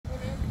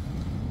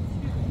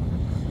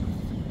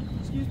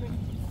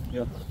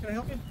Yeah. Can I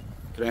help you?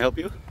 Can I help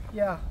you?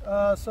 Yeah.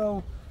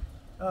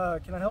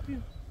 Can I help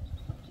you?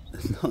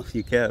 No,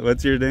 you can't.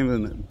 What's your name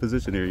and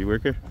position here? You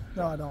work here?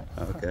 No, I don't.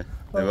 Okay.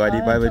 But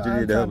Why would you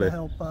need help? to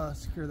help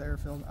secure the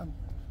airfield.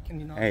 Can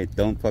you not? Hey,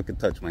 don't fucking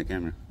touch my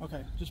camera.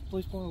 Okay, just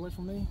please pull away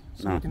from me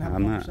so No, we can have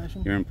I'm a not.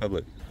 conversation. You're in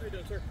public. How you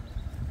doing, sir?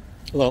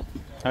 Hello.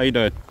 How you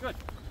doing? Good.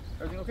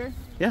 Everything okay?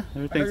 Yeah, I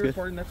everything's heard you good.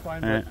 recording, that's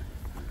fine. All right.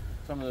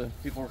 Some of the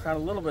people were kind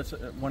of a little bit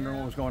wondering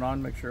what was going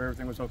on, make sure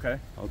everything was okay.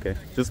 Okay.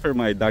 Just for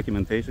my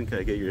documentation, can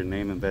I get your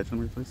name and badge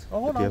number, please? Oh,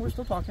 hold on, we're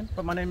still talking.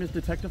 But my name is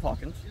Detective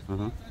Hawkins.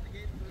 Uh-huh.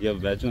 You have a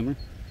badge number?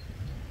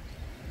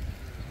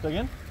 Say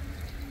again?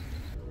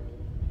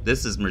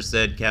 This is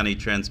Merced County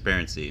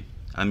Transparency.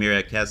 I'm here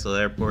at Castle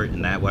Airport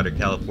in Atwater,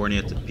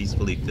 California to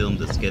peacefully film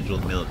the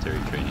scheduled military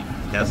training.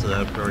 Castle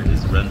Airport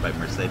is run by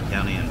Merced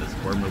County and is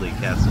formerly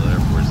Castle Air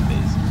Force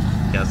Base.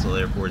 Castle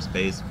Air Force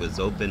Base was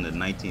opened in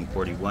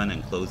 1941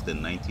 and closed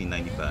in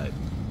 1995.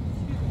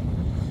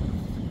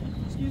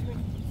 Excuse me.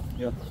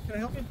 Yeah. Can I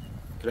help you?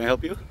 Can I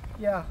help you?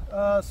 Yeah.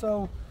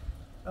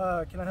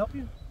 Can I help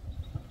you?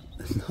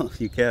 No,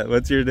 you can't.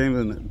 What's your name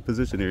and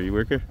position here? You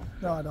work here?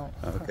 No, I don't.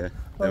 Okay.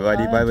 But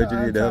Why would you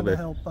I'm need trying to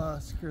help?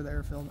 help secure the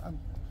airfield.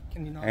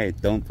 Can you not? Hey,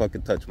 don't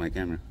fucking touch my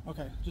camera.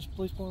 Okay, just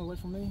please pull away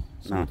from me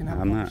so No, we can have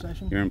I'm a not.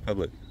 conversation. You're in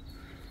public.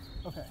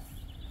 Okay.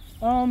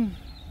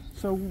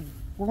 So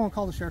we're gonna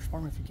call the sheriff's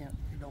department if you can't.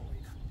 If you don't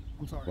leave.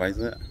 I'm sorry. Why is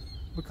that?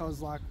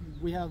 Because like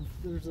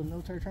there's a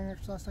military training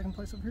exercise taking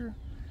place up here,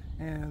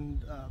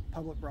 and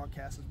public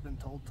broadcast has been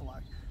told to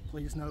like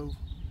please no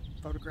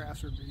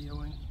photographs or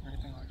videoing or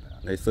anything like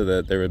that. They said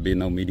that there would be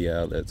no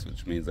media outlets,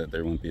 which means that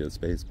there won't be a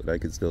space, but I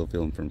could still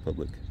film from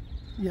public.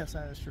 Yes,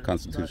 that is true.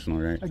 Constitutional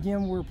But, right.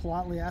 again, we're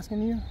politely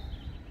asking you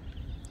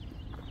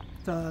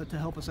to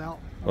help us out.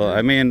 Well, okay?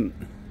 I mean,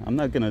 I'm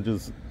not gonna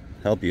just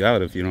help you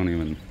out if you don't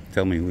even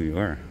tell me who you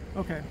are.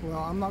 Okay, well,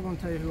 I'm not going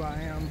to tell you who I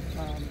am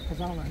because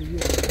I don't know who you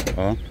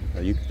are.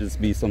 Well, you could just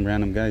be some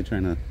random guy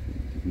trying to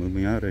move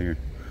me out of here.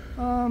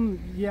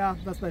 Yeah,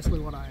 that's basically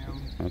what I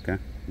am. Okay.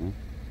 Well,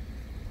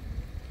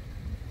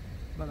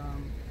 But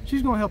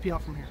she's going to help you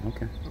out from here.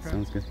 okay.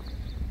 Sounds good.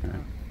 All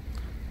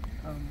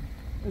right.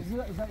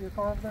 Is that your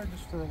car over there,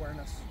 just for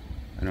awareness?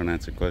 I don't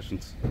answer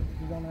questions.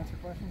 You don't answer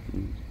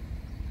questions?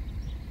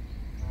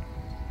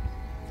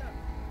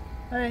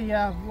 Hey,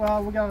 yeah,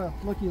 well, we got a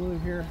looky-loo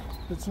here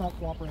that's not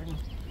cooperating.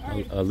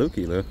 A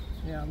looky, Lou.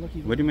 Yeah,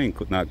 looky-loo. What do you mean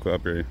not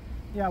cooperating?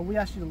 Yeah, we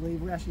asked you to leave.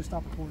 We asked you to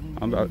stop recording.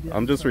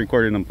 I'm just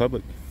recording in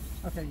public.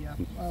 Okay, yeah.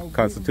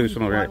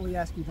 Constitutional right. We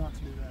asked you not to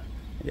do that.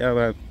 Yeah, but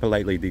I'm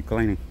politely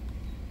declining.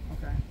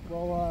 Okay.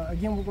 Well,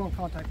 again, we're going to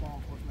contact law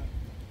enforcement.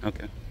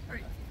 Okay. All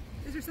right.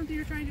 Is there something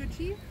you're trying to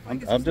achieve?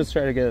 I'm just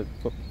trying to get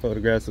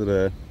photographs of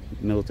the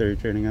military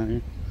training out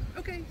here.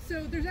 Okay,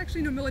 so there's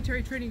actually no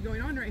military training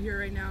going on right here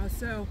right now.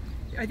 So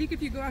I think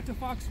if you go out to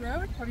Fox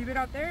Road, have you been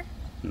out there?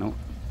 No.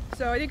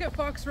 So I think at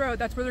Fox Road,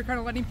 that's where they're kind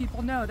of letting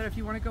people know that if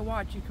you want to go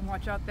watch, you can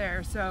watch out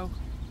there. So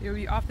it'll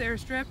be off the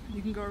airstrip.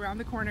 You can go around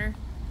the corner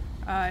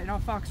and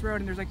off Fox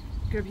Road, and there's like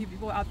going to be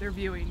people out there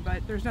viewing,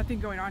 but there's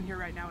nothing going on here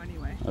right now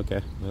anyway.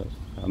 Okay. Well,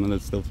 I'm gonna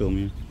still film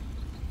you.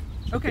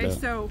 Okay,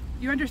 so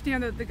you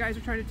understand that the guys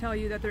are trying to tell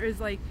you that there is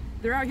like,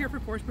 they're out here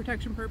for force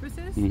protection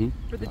purposes.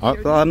 For the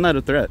DOD. Well, I'm not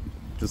a threat.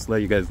 Just to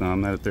let you guys know,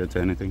 I'm not a threat to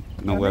anything.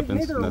 No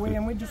weapons. Neither are we, Nothing.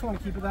 and we just want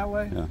to keep it that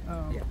way. Yeah.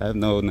 I have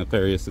no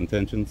nefarious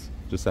intentions.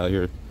 Just out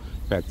here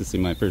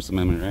practicing my First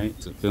Amendment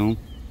right to film.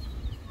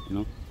 You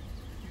know,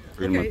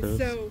 freedom of press.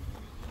 So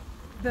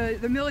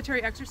the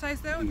military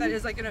exercise though, that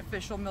is like an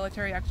official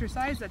military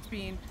exercise that's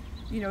being,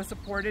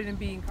 supported and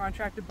being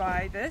contracted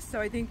by this. So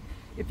I think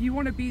if you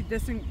want to be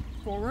this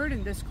forward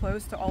and this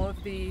close to all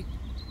of the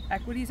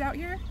equities out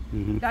here,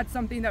 that's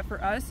something that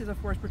for us is a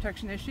force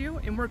protection issue,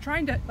 and we're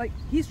trying to,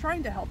 he's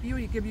trying to help you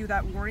and give you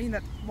that warning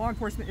that law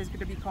enforcement is going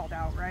to be called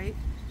out, right?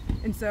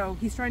 And so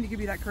he's trying to give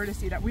you that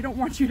courtesy that we don't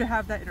want you to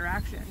have that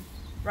interaction,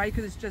 right?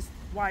 Because it's just,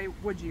 why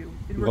would you?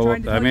 And we're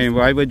trying to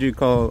why would you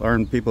call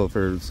armed people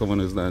for someone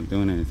who's not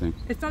doing anything?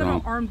 It's not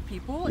about armed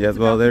people. Yes,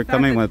 well, they're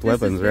coming with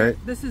weapons, right?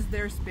 This is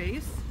their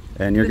space.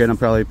 And you're going to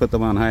probably put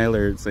them on high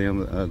alert, saying,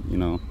 with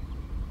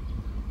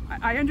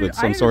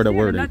some sort of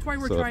wording. And that's why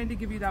we're trying to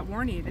give you that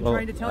warning and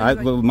trying to tell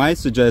you. Well, my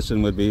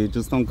suggestion would be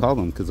just don't call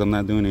them because I'm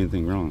not doing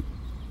anything wrong.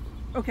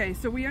 Okay,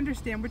 so we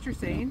understand what you're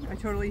saying. I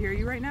totally hear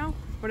you right now,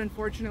 but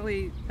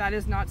unfortunately, that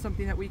is not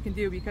something that we can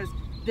do because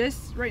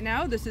this right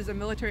now, this is a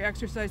military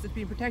exercise that's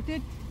being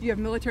protected. You have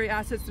military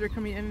assets that are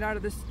coming in and out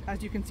of this,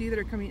 as you can see, that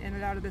are coming in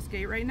and out of this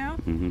gate right now.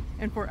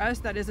 And for us,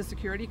 that is a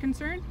security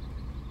concern.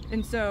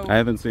 And so I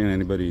haven't seen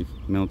anybody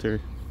military.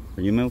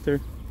 Are you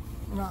military?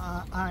 No,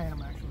 I am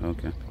actually.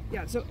 Okay.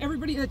 Yeah, so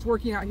everybody that's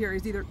working out here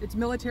is either it's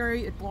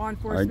military, it's law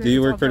enforcement. Do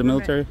you work all for the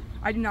government. military?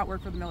 I do not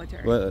work for the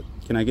military. Well,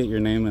 can I get your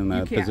name and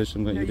You can't.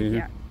 position? What No, you do you here?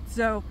 can't.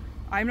 So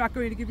I'm not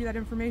going to give you that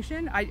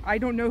information. I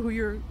don't know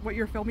what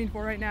you're filming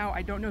for right now.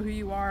 I don't know who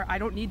you are. I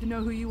don't need to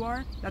know who you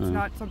are. That's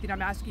not something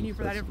I'm asking you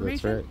for that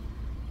information. That's right.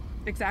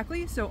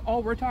 Exactly. So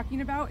all we're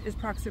talking about is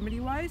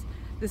proximity-wise.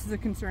 this is a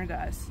concern to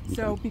us.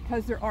 So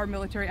because there are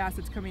military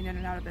assets coming in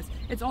and out of this,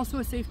 it's also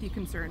a safety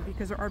concern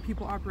because there are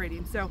people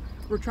operating. So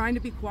we're trying to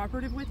be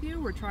cooperative with you.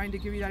 We're trying to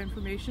give you that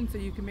information so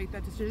you can make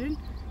that decision.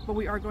 But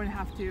we are going to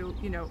have to,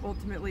 you know,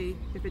 ultimately,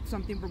 if it's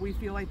something where we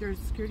feel like there's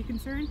a security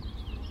concern,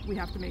 we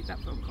have to make that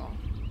phone call.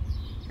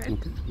 Okay?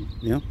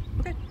 Yeah.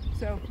 Okay.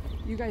 So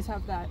you guys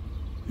have that.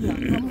 Yeah,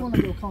 I'm going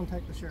to go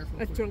contact the sheriff.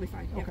 That's totally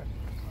fine. Yeah. Okay. All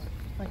right.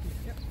 Thank you.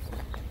 Yep.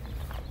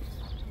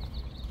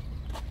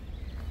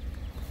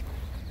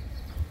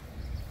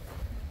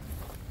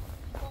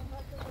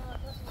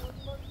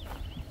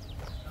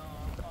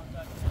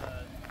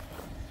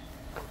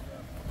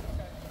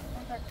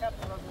 Contact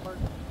Captain Rosenberg.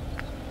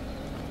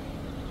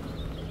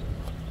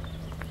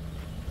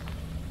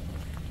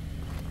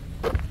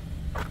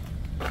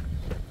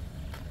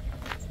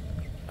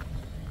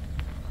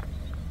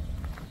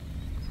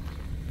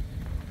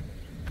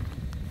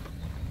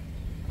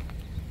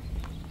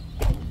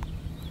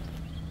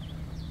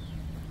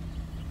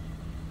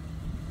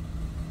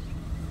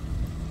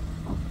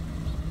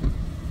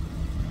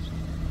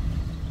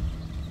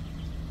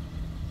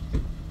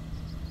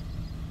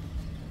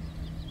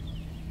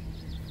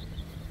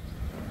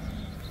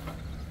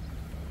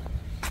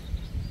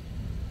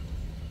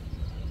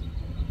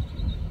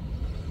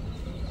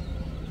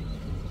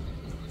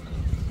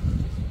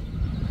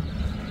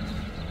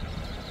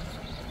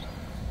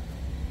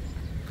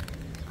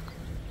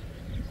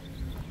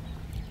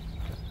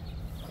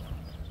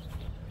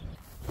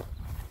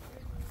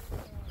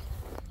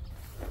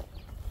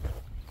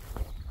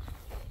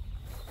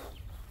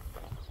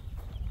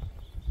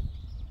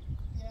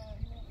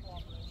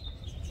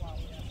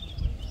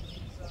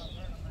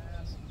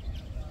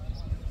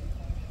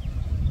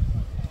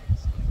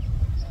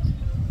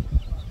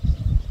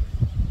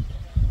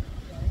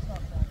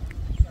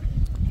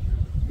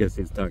 Guess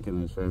he's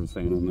talking to the sheriff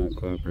saying I'm not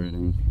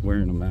cooperating,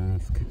 wearing a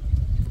mask.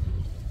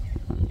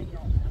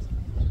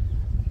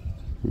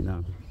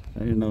 No, I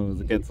didn't know it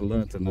was against the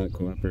law to not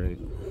cooperate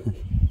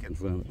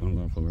against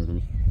unlawful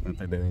orders. Not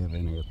that they have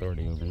any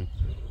authority over me,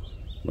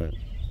 but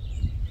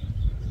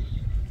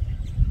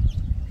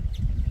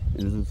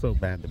it isn't so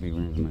bad to be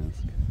wearing a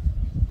mask.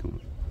 Come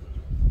on.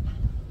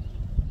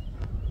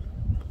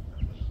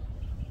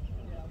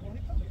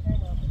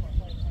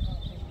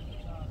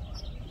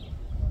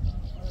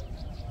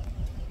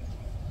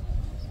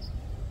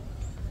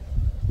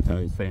 Oh,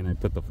 he's saying I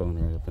put the phone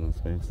right up in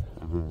his face.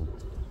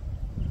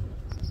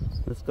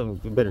 Let's go.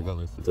 We better go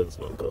listen to this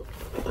one go.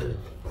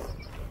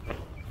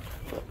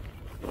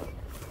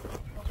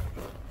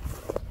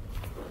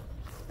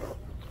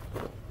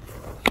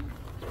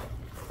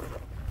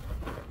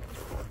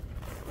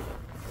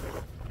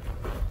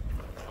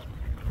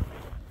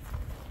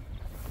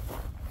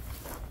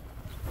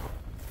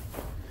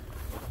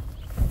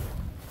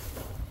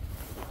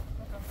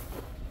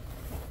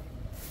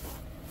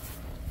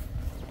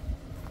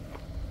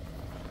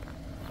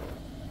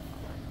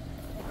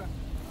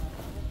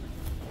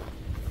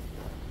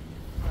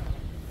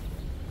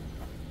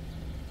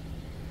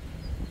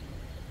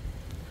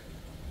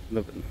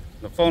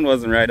 The phone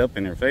wasn't right up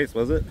in your face,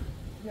 was it?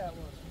 Yeah, it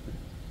was.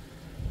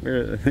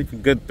 We're a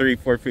good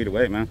 3-4 feet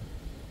away, man.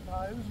 It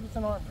was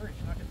within arm's reach.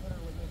 I could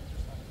literally move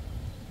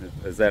it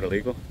just like. Is that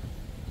illegal?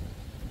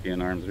 Be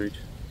in arm's reach?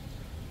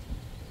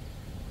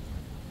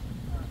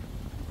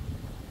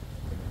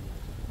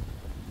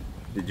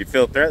 Did you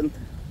feel threatened?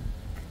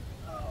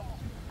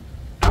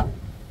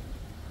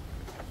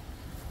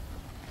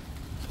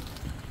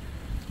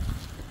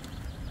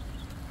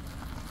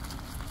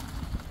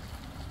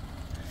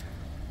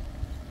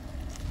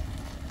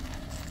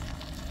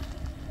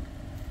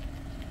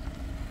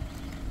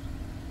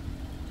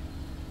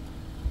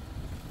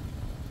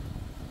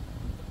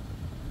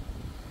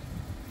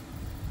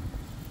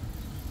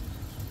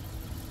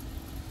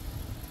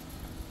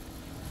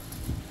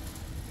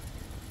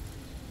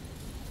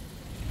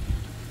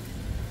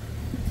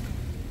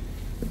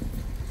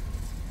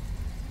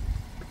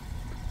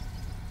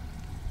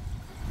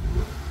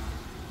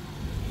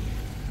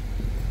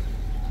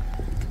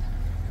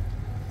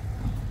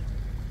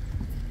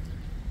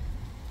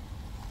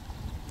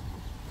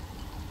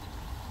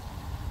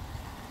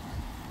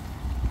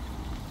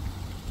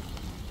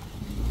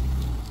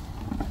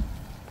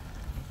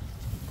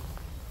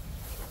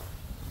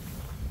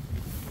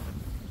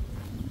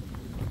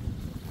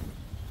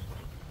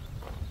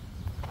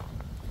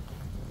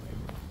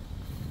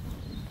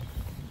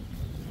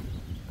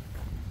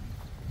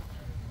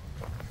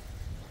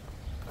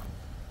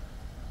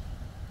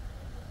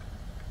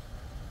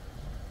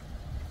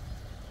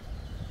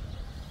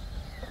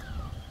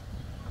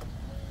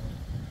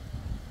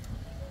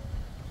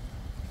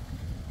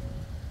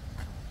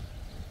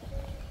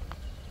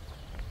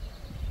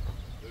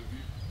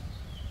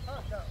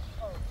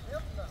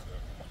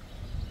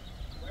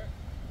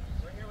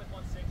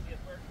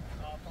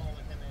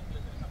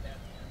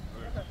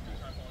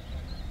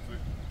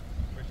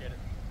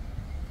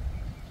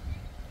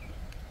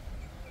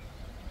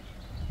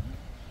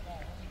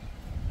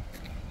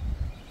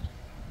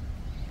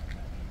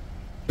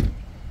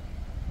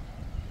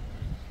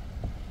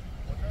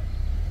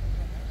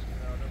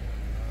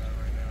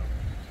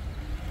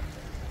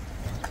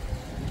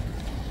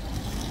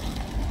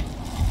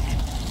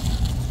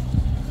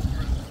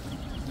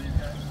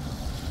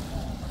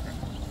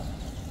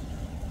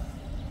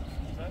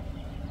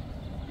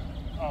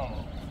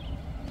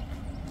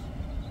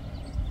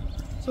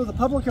 So the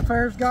public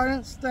affairs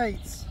guidance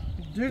states,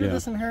 due to Yeah.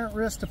 this inherent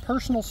risk to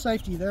personal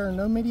safety, there are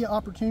no media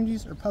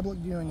opportunities or public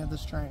viewing of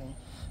this training.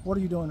 What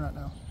are you doing right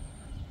now?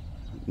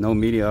 No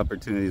media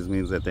opportunities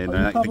means that Are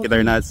you publicly-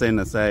 they're not setting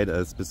aside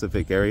a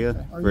specific area Okay.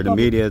 Are you for the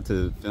public- media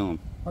to film.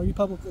 Are you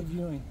publicly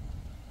viewing?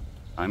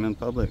 I'm in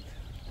public.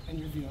 And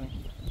you're viewing.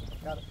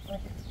 Got it.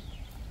 Thank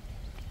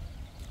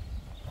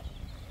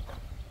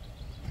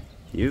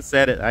you. You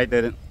said it, I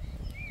didn't.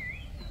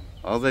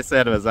 All I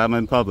said was I'm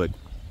in public.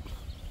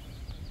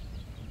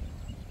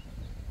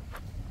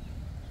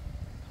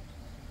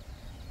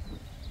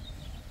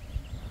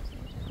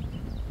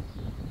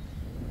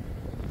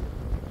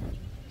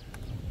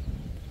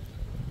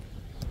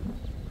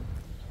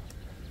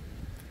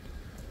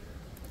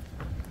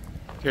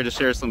 Here to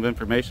share some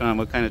information on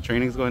what kind of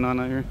training is going on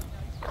out here.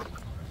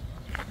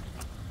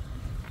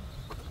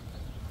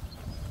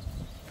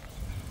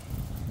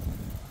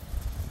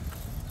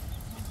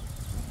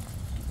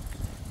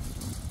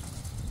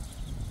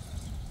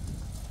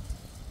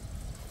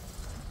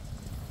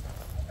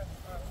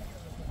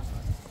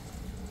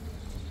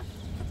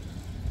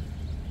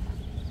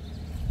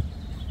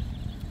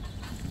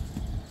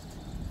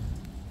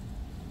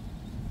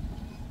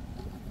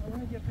 I'm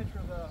going to get a picture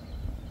of the...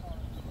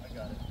 I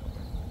got it.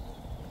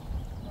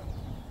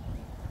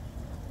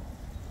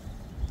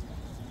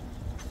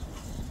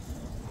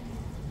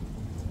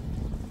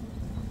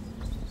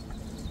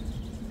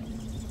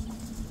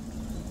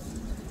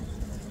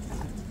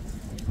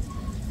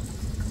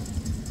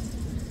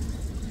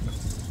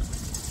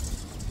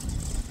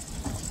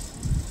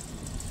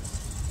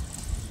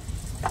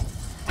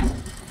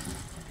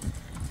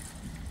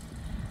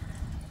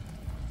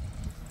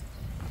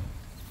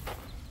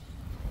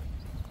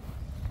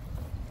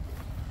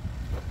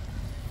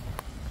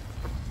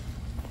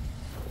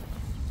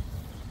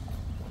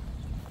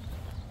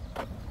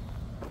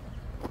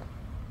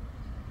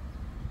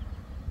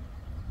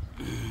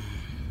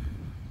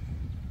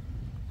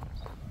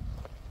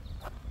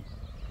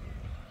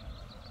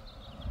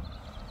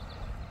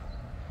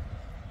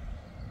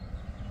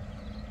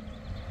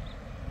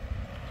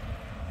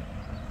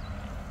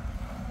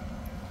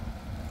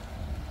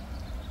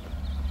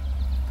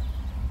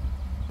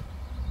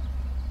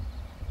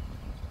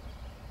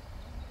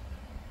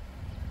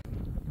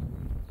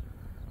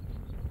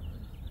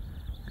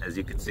 As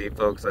you can see,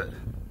 folks,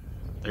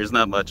 there's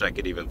not much I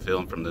could even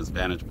film from this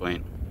vantage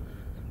point.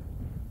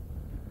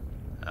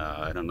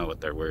 I don't know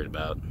what they're worried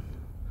about.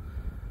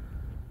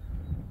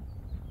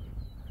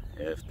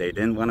 If they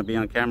didn't want to be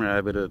on camera,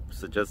 I would have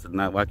suggested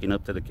not walking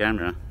up to the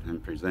camera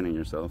and presenting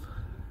yourself.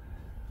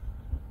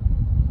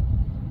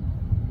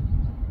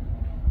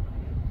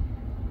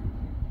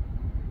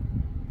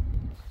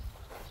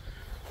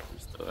 They're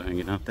still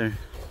hanging out there.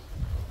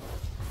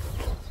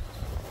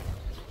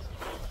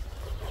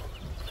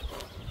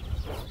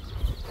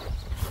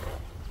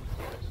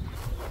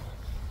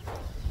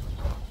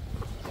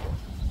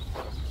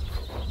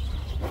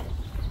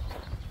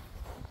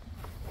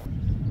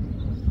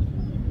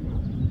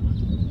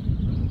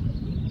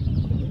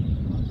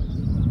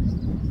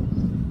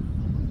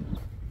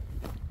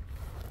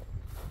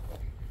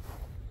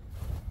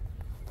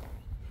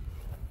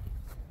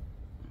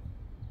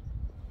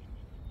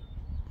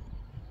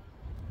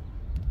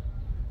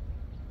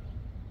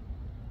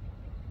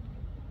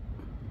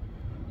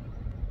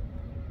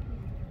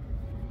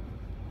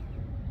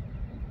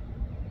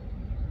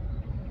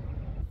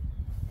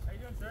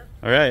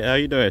 All right, how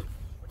you doing?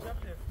 What you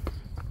up to?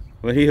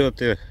 What are you up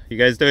to? You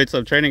guys doing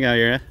some training out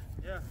here, huh?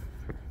 Yeah.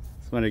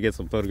 Just wanted to get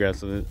some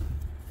photographs of it.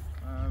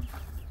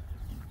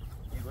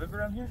 You live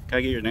around here? Can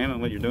I get your name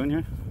and what you're doing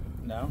here?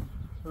 No.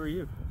 Who are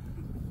you?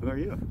 Who are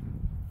you?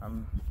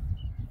 I'm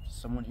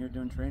someone here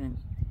doing training.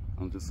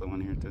 I'm just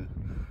someone here too.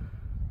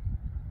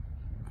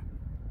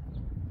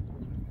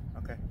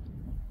 Okay.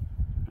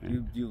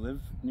 Do you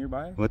live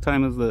nearby? What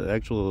time is the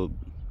actual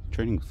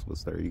training supposed to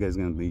start? Are you guys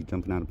gonna be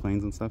jumping out of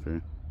planes and stuff,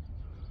 or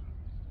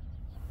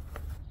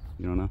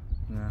you don't know?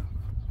 No.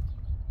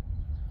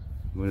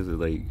 What is it,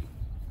 like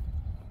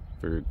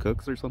for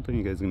cooks or something?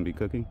 You guys gonna be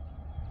cooking?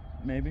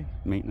 Maybe.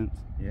 Maintenance?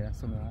 Yeah,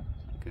 some of that.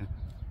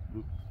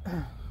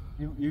 Okay.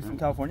 You from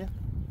California?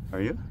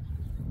 Are you?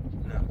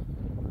 No.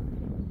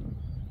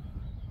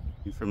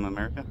 You from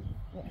America?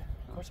 Yeah.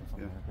 Of course I'm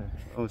from Yeah. America.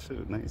 Oh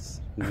shoot,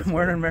 nice. Nice. I'm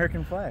wearing an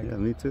American flag. Yeah,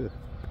 me too.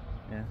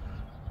 Yeah.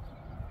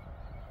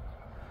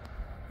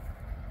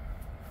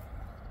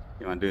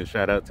 You want to do a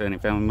shout out to any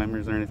family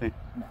members or anything?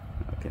 No.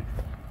 Okay.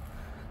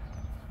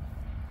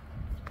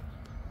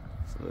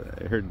 So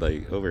I heard,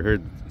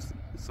 overheard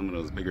some of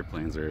those bigger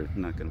planes are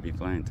not going to be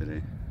flying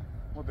today.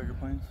 What bigger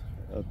planes?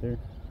 Out there?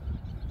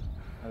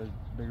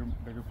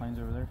 Bigger planes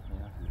over there?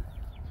 Yeah.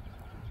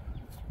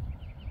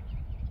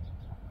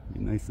 Be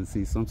nice to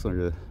see some sort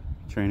of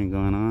training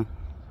going on.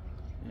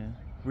 Yeah.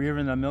 Were you ever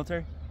in the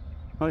military?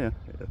 Oh yeah,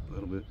 a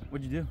little bit.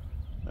 What'd you do?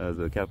 I was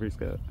a cavalry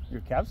scout. You're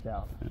a Cab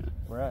Scout. Yeah.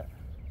 Where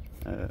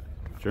at?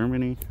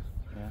 Germany.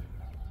 Yeah.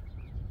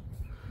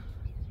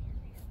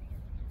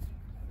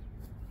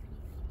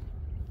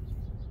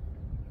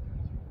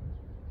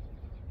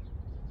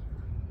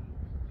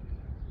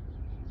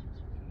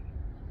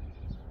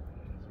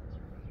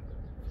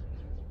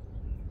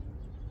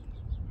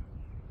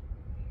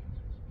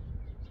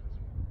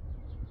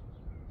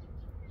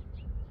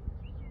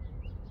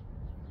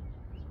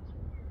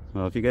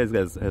 Well, if you guys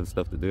have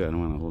stuff to do, I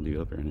don't want to hold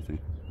you up or anything.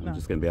 I'm No.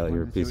 just gonna be out here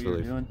Wanted to see what you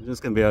peacefully. were doing.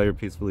 Just gonna be out here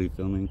peacefully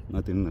filming.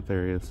 Nothing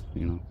nefarious,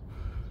 you know.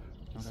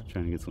 Just Okay.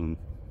 trying to get some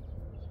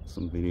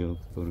video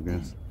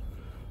photographs.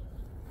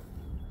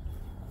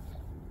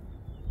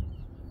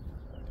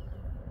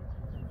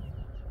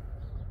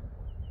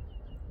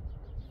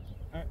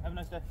 All right, have a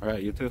nice day. All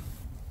right, you too.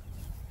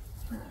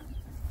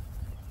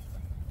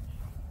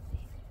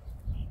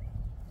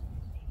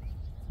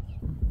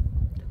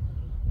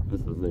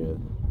 This is their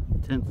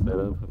tent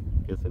setup.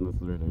 I'm guessing this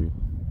is where they're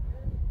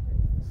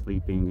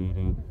sleeping,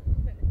 eating,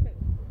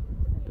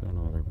 doing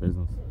all their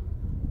business.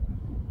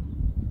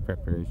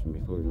 Preparation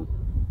before the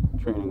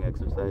training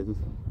exercises.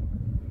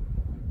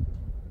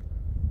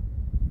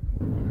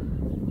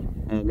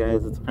 And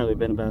guys, it's probably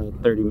been about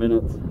 30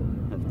 minutes,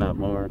 if not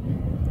more.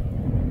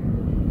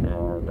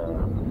 And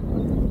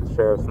the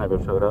sheriff's never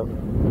showed up.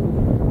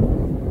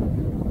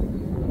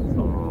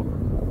 So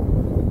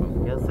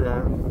I guess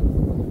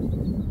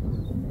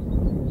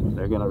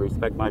they're gonna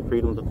respect my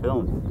freedom to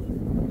film.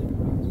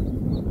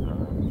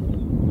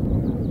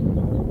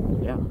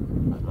 Yeah,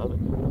 I love it.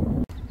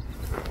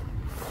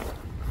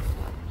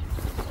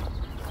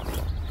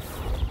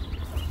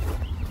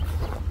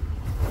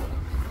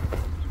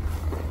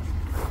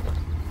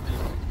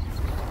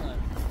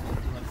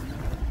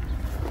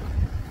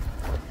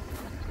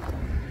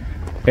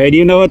 Hey, do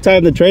you know what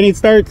time the training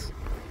starts?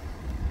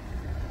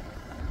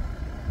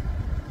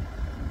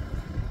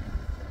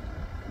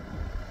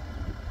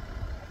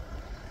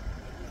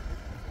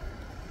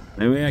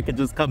 Maybe I could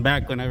just come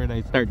back whenever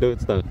they start doing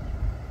stuff.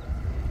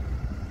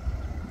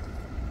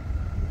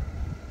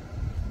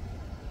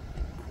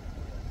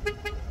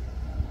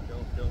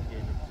 Don't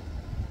engage them.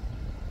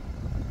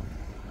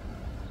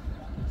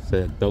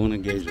 Said don't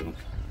engage them.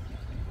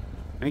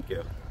 Thank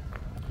you.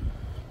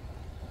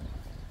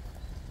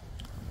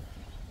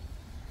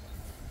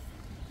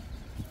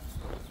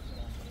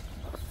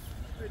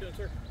 How you doing,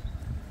 sir?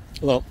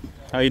 Hello.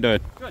 How you doing?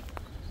 Good.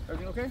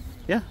 Everything okay?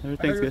 Yeah, I heard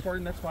everything's you good.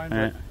 recording, that's fine. All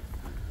right. But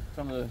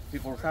some of the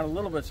people were kind of a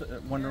little bit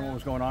wondering what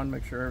was going on,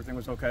 make sure everything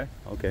was okay.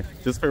 Okay.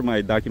 Just for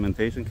my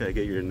documentation, can I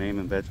get your name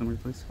and badge number,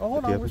 please? Oh, hold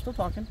If you on, have we're it. still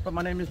talking. But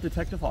my name is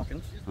Detective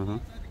Hawkins. Uh-huh.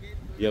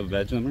 You have a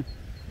badge number?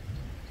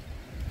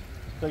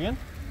 Say again?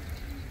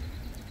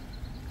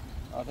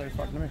 I thought you were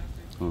talking to me.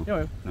 Oh.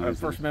 Anyway, No, I'm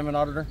it's First not. Amendment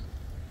auditor.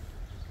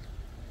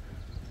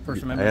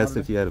 First I Amendment asked auditor.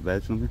 if you had a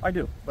badge number. I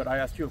do, but I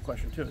asked you a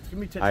question too. It's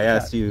gonna be tit I for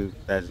asked tat. you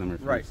badge number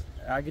first. Right.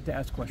 I get to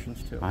ask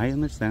questions too. I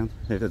understand.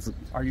 If it's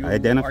Are you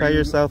identify are you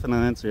yourself and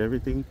I'll answer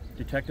everything.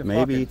 Detective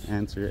Maybe Hawkins?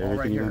 answer It's all right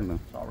everything you here. want to know.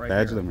 It's all right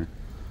badge here. number.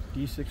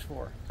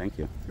 D64. Thank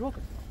you. You're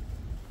welcome.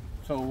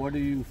 So what are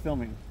you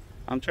filming?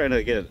 I'm trying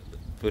to get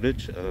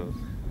footage of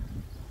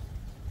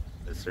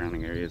the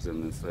surrounding areas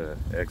and this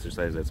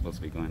exercise that's supposed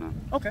to be going on.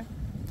 Okay.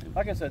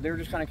 Like I said, they were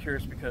just kind of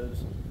curious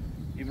because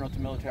even though it's a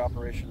military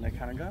operation, they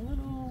kind of got a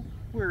little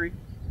weary.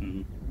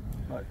 Mhm.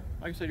 But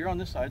like I said, you're on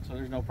this side, so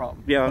there's no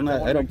problem. Yeah, I'm But not,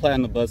 wanna I don't make-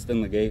 plan to bust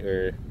in the gate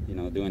or, you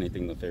know, do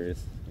anything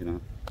nefarious, you know.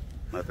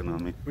 Nothing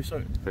on me. We're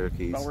so Fair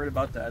keys. not worried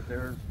about that.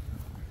 They're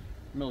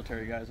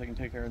military guys. They can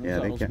take care of Yeah,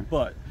 they themselves. can.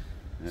 But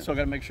Yeah. still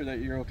got to make sure that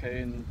you're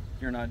okay and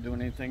you're not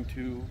doing anything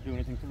to do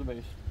anything for the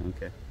base.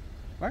 Okay.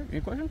 All right.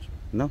 Any questions?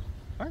 No.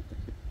 All right.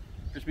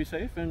 Just be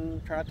safe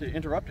and try not to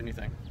interrupt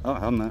anything. Oh,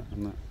 I'm not.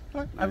 I'm not.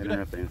 All right. Not Have a good day.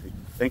 interrupting anything.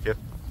 Thank you.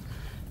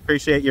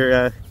 Appreciate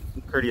your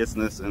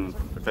courteousness and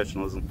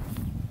professionalism.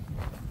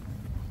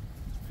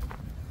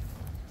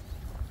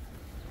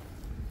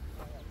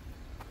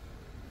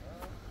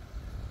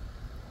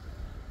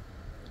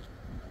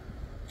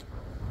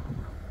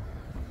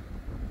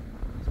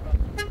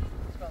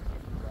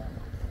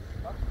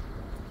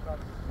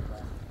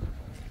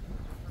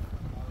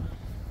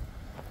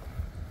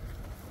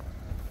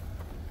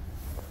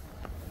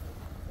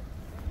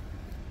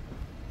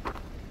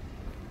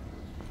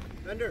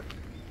 Bender.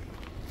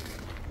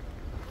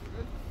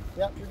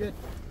 Yep, you're good.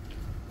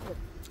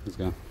 Let's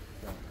go.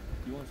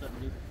 You want something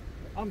to do?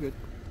 I'm good.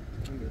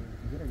 You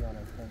good or you want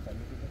to spend time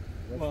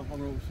with you? Well, I'm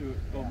going to see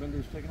what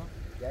Bender's taking off.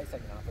 Yeah, he's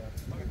taking off.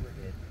 Yeah, we're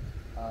good.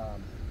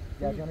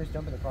 Yeah, if you want to just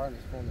jump in the car and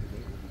just pull in the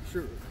gate.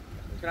 Sure.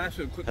 Can I ask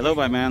you a quick Hello,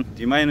 my question? man.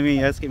 Do you mind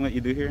me asking what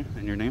you do here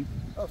and your name?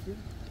 Oh, Steve.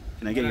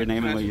 Can I get your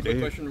name and what you do Quick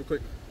here? question, real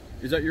quick.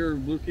 Is that your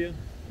blue Kia?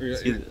 Or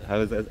Excuse, I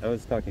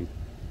was talking.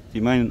 Do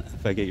you mind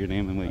if I get your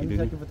name and what I'm you the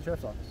do here? detective with the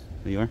sheriff's office.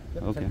 You are?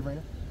 Yep, Okay. Detective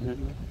Reyna. Yeah.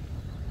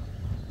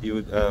 You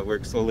would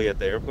work solely at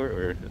the airport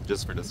or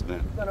just for this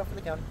event? No, for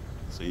the county.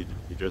 So you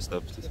dressed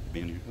up to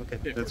be in here? Okay,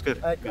 Yeah. that's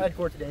good. I Good. had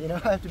court today, you know,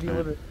 I have to be a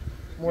little bit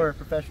more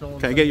professional.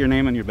 Can I get your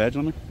name and your badge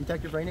number?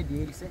 Detective Reyna,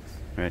 D86.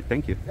 All right,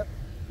 thank you. Yep.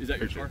 Is that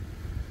your For sure. car?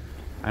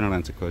 I don't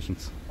answer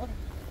questions. Okay.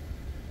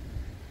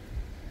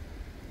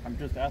 I'm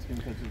just asking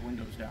because his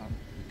window's down.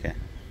 Okay,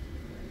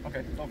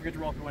 Okay, don't forget to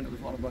roll up your window.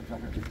 There's a lot of bugs out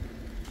here.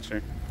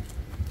 sure.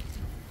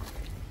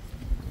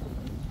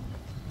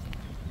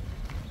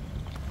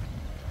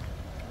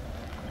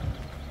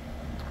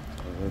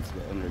 Oh, that's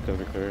the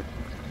undercover car.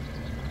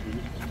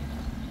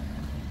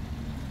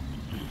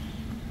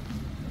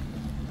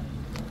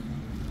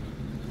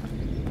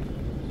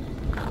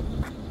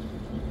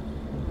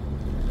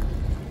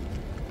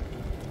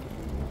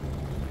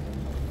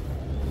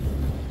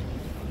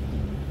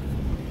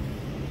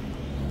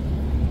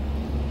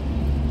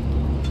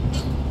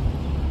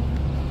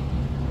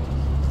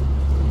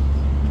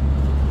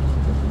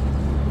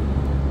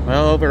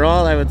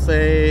 overall, I would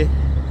say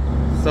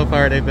so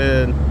far they've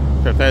been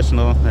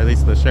professional, at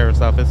least the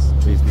sheriff's office,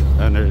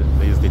 under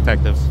these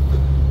detectives.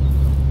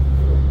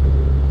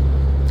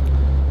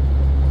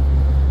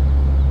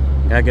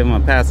 Gotta give them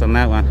a pass on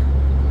that one.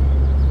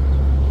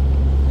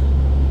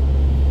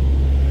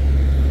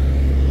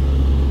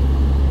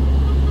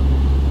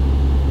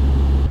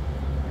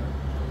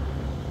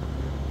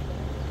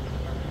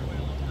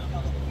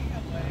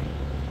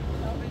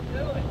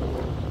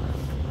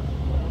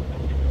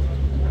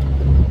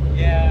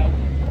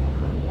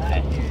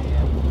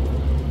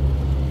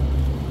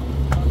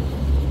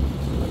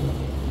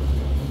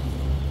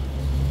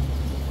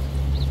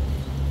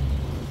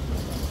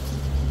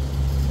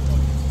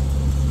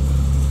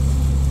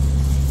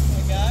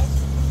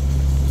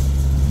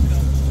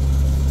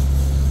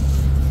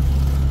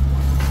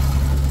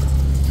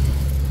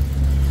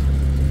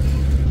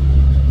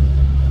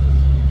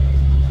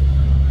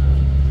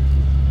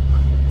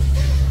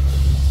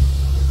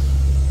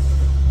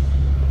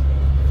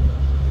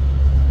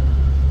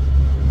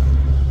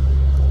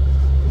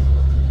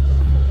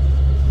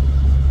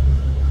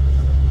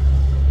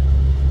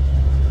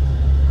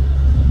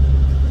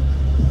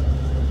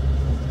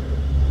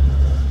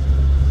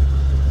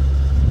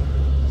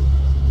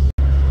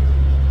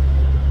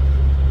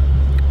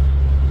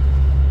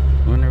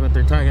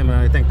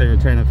 I think they're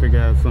trying to figure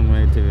out some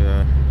way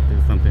to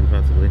do something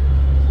possibly.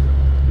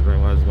 Because I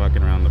was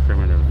walking around the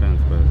perimeter of the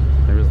fence, but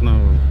there was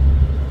no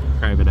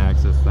private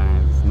access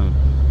signs, no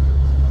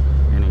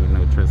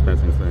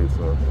trespassing signs.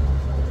 So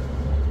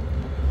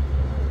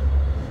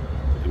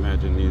I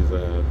imagine these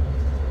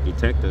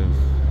detectives,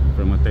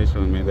 from what they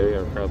showed me, they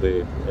are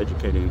probably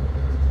educating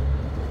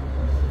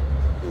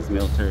these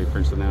military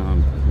personnel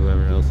and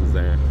whoever else is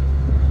there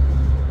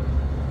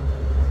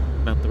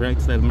about the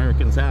rights that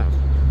Americans have.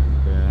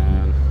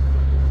 And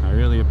I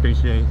really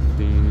appreciate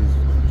these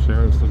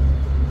sheriffs,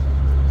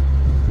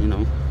 you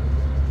know,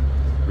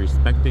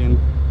 respecting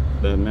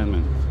the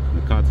amendment,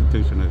 the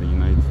Constitution of the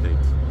United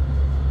States.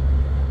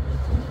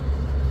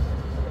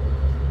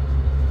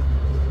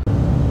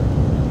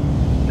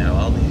 Now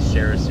all these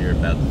sheriffs you're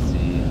about to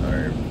see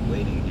are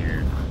waiting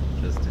here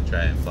just to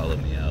try and follow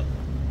me out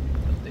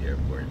of the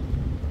airport.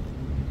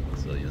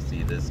 So you'll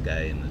see this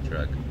guy in the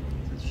truck,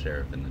 this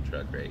sheriff in the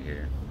truck right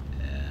here,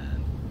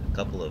 and a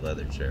couple of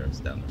other sheriffs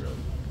down the road.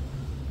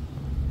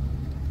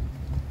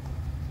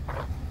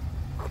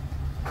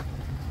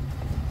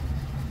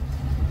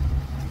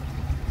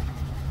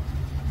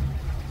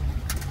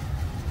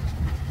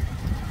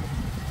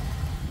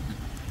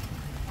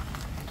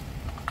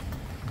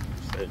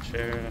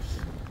 Sheriffs.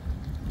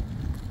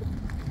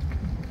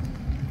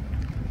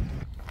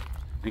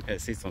 I think I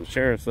see some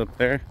sheriffs up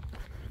there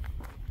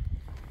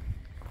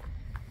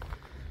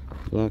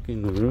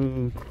blocking the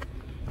road.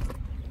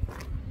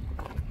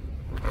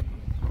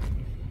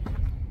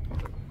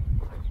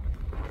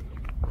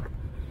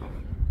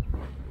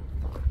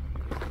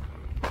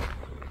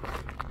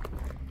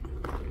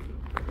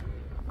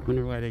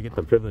 Wonder why they get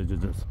the privilege to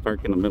just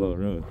park in the middle of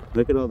the road.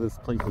 Look at all these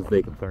places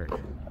they can park.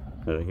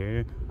 Out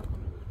here.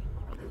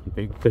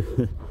 Big,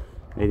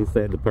 they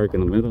decided to park in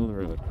the middle of the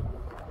road.